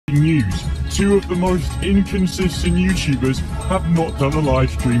news. Two of the most inconsistent YouTubers have not done a live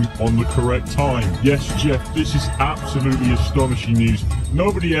stream on the correct time. Yes, Jeff, this is absolutely astonishing news.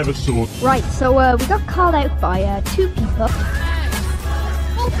 Nobody ever saw. Right, so we got called out by two people.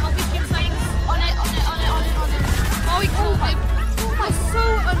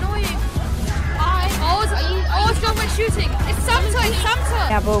 Shooting. It's Santa! It's Santa!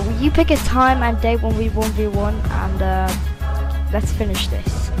 Yeah, but you pick a time and date when we 1v1 and let's finish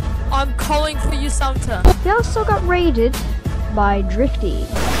this. I'm calling for you, Santa. We also got raided by Drifty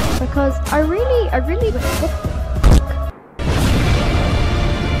because I really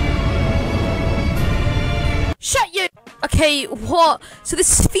Shut you! Okay, what? So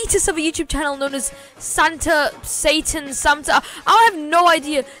this fetus of a YouTube channel known as Santa, Satan, Santa, I have no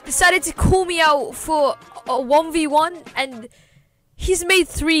idea, decided to call me out for a 1v1 and he's made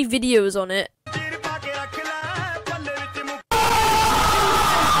 3 videos on it.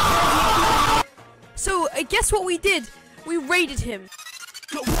 So guess what we did? We raided him.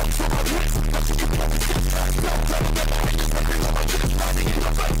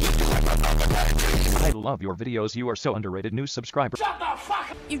 I love your videos. You are so underrated. New subscriber. Shut the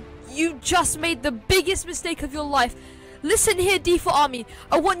fuck up! You just made the biggest mistake of your life. Listen here, Default Army.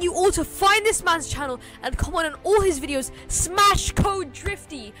 I want you all to find this man's channel and comment on all his videos. Smash code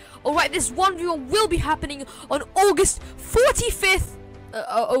Drifty. Alright, this 1v1 will be happening on August 45th.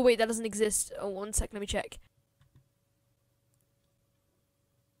 Oh wait, that doesn't exist. Oh, 1 sec, let me check.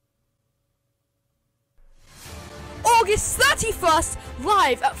 August 31st,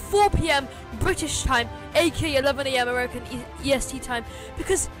 live at 4 PM British time, aka 11 AM American EST time.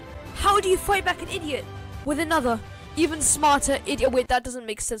 Because how do you fight back an idiot with another even smarter idiot? Wait, that doesn't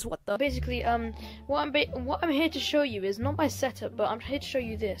make sense. What the? Basically, what I'm here to show you is not my setup, but I'm here to show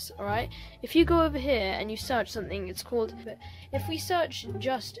you this. All right. If you go over here and you search something, it's called. If we search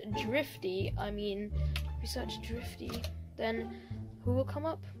just Drifty, if we search Drifty, then who will come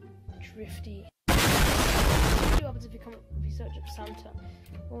up? Drifty. What happens if you search up Santa?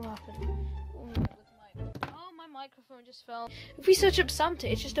 What will happen? Oh, my microphone just fell. If we search up Santa,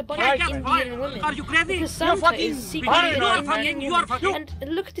 it's just a bunch of Indian women. Are you crazy? Because Santa is secretly an Indian You are fucking.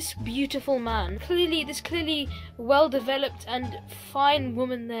 And look at this beautiful man. This clearly well-developed and fine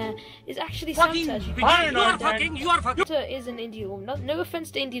woman there is actually Santa. As you can see. You are fucking. Santa is an Indian woman. No offense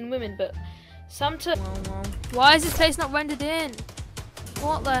to Indian women, but Santa. Why is this place not rendered in?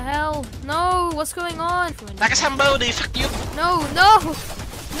 What the hell? No, what's going on? Like a somebody, fuck you. No, no!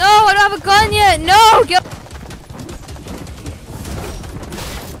 No, I don't have a gun yet! No!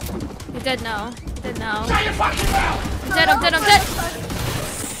 You're dead now. You're dead now. I'm dead.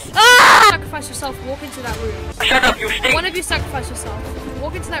 Ah! Sacrifice yourself, walk into that room. Shut up, you stink. One of you sacrifice yourself.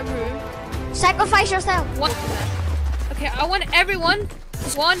 Walk into that room. sacrifice yourself. What? Okay, I want everyone.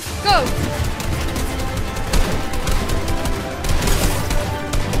 Just one, go!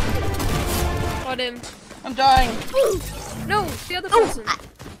 Got him. I'm dying. No, the other person.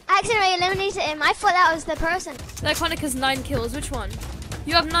 I accidentally eliminated him. I thought that was the person. The Iconic has 9 kills. Which one?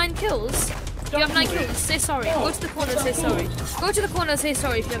 You have 9 kills? You have 9 kills. Say sorry. Go to the corner and say sorry. Go to the corner and say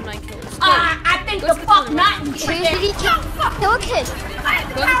sorry if you have 9 kills. Go. I think the fuck not. Did he kill a kid?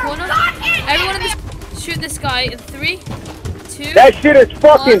 Go to the corner. Everyone in this. Shoot this guy in 3, 2. That shit is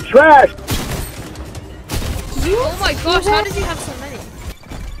fucking trash. Oh my gosh, how did you have so many?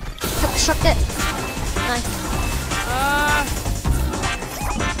 Struck it. Nice.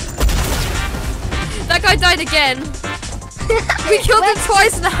 That guy died again. We killed him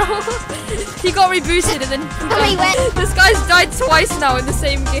twice now. He got reboosted and then this guy's died twice now in the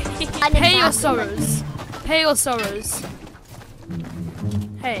same game. Pay your sorrows. Pay your sorrows.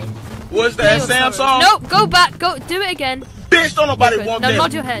 Hey. What's that, Samsung? Nope, go back. Go do it again. Bitch, don't nobody want now that.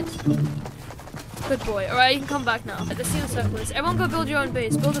 nod your head. Good boy. Alright, you can come back now. Let's see the circles. Everyone go build your own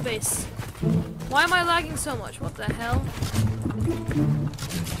base. Build a base. Why am I lagging so much? What the hell?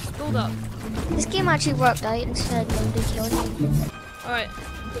 Just build up. This game actually worked out instead of nobody killing me. Alright.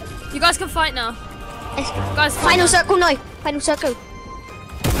 You guys can fight now. Yes. Guys, Final circle now. Final circle.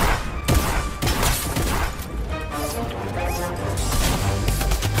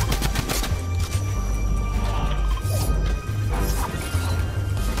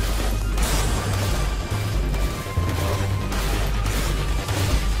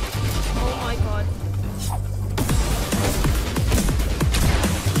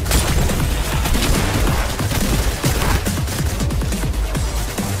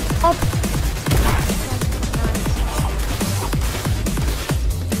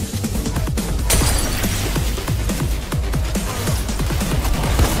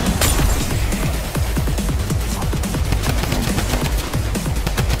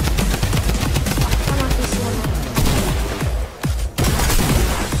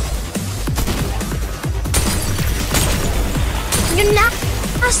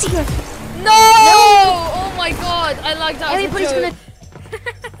 secret. No! Oh my god, I lagged out. Everybody's gonna.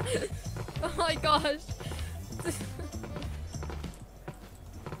 Oh my gosh.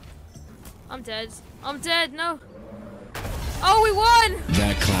 I'm dead. I'm dead, no. Oh, we won!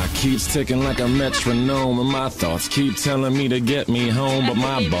 That clock keeps ticking like a metronome, and my thoughts keep telling me to get me home, but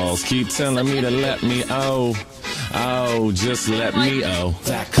my balls keep telling me to let me just let me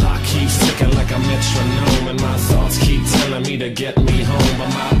That clock keeps ticking like a metronome, and my thoughts keep telling me to get me home, but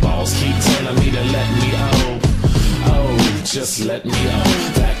my balls keep telling me to let me just let me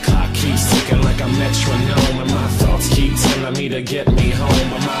That clock keeps ticking like a metronome, and my thoughts keep telling me to get me home,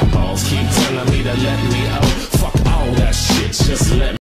 but my balls keep telling me to let me Fuck all that shit, just let me